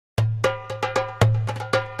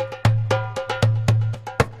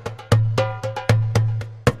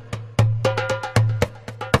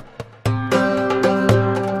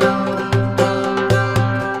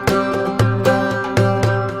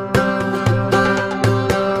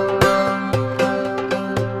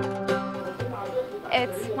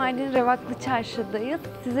Revaklı Çarşı'dayız.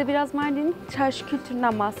 Size biraz Mardin'in çarşı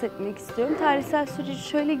kültüründen bahsetmek istiyorum. Tarihsel süreci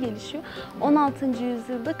şöyle gelişiyor. 16.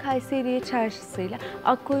 yüzyılda Kayseriye çarşısıyla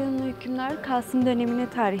Akkoyunlu hükümdar Kasım dönemine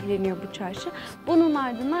tarihleniyor bu çarşı. Bunun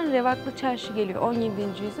ardından Revaklı Çarşı geliyor 17.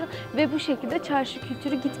 yüzyıl ve bu şekilde çarşı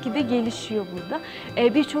kültürü gitgide gelişiyor burada.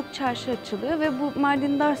 Birçok çarşı açılıyor ve bu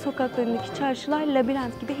Mardin dar sokaklarındaki çarşılar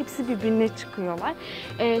labirent gibi hepsi birbirine çıkıyorlar.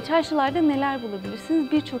 Çarşılarda neler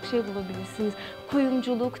bulabilirsiniz? Birçok şey bulabilirsiniz.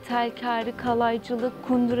 Kuyumculuk, telkari, kalaycılık,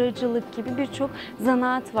 kunduracılık gibi birçok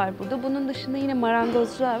zanaat var burada. Bunun dışında yine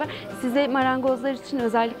marangozcular var. Size marangozlar için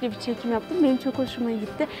özellikle bir çekim yaptım. Benim çok hoşuma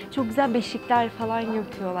gitti. Çok güzel beşikler falan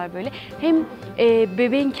yapıyorlar böyle. Hem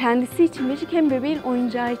bebeğin kendisi için beşik hem bebeğin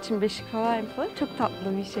oyuncağı için beşik falan yapıyorlar. Çok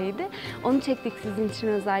tatlı bir şeydi. Onu çektik sizin için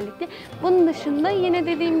özellikle. Bunun dışında yine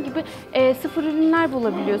dediğim gibi sıfır ürünler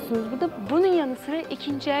bulabiliyorsunuz burada. Bunun yanı sıra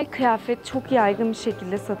ikinci el kıyafet çok yaygın bir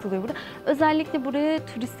şekilde satılıyor burada. Özellikle buraya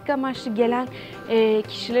turistik amaçlı gelen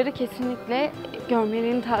kişilere kesinlikle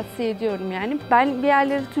görmelerini tavsiye ediyorum yani. Ben bir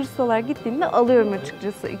yerlere turist olarak gittiğimde alıyorum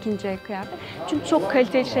açıkçası ikinci el kıyafet. Çünkü çok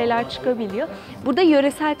kaliteli şeyler çıkabiliyor. Burada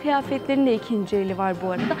yöresel kıyafetlerin de ikinci eli var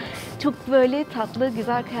bu arada. Çok böyle tatlı,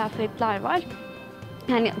 güzel kıyafetler var.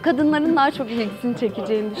 Yani kadınların daha çok ilgisini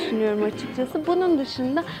çekeceğini düşünüyorum açıkçası. Bunun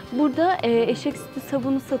dışında burada eşek sütü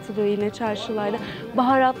sabunu satılıyor yine çarşılarda.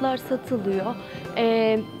 Baharatlar satılıyor.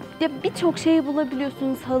 Birçok şey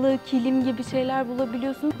bulabiliyorsunuz. Halı, kilim gibi şeyler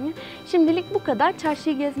bulabiliyorsunuz. Şimdilik bu kadar.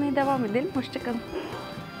 Çarşıyı gezmeye devam edelim. Hoşça kalın.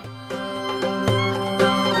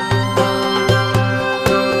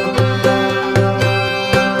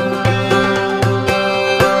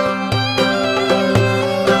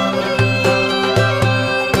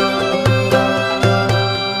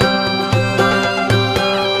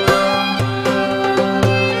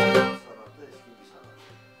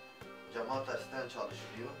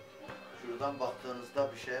 Şuradan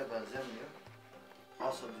baktığınızda bir şeye benzemiyor.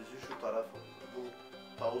 Asıl yüzü şu tarafı. Bu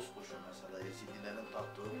tavus kuşu mesela. Yezidilerin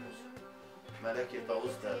taktığı kuş. Meleke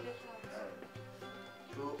tavus derler. Evet.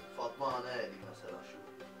 Şu Fatma Hane eli mesela şu.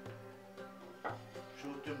 Şu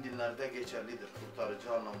tüm dinlerde geçerlidir. Kurtarıcı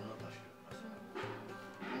anlamını taşıyor mesela.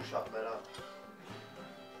 Yumuşaklara.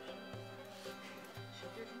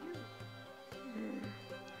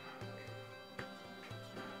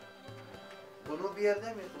 Bunu bir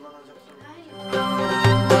yerde mi kullanacaksın? Hayır.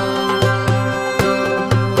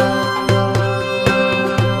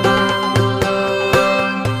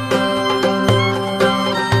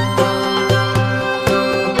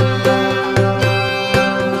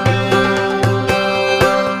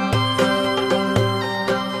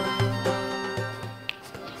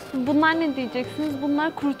 Bunlar ne diyeceksiniz?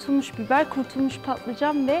 Bunlar kurutulmuş biber, kurutulmuş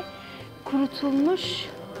patlıcan ve kurutulmuş...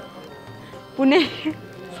 Bu ne?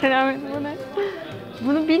 Selamet, bu ne?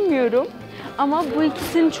 Bunu bilmiyorum ama bu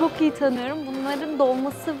ikisini çok iyi tanıyorum. Bunların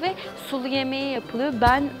dolması ve sulu yemeği yapılıyor.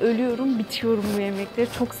 Ben ölüyorum, bitiyorum bu yemekleri.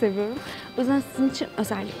 Çok seviyorum. O yüzden sizin için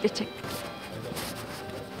özellikle çektim.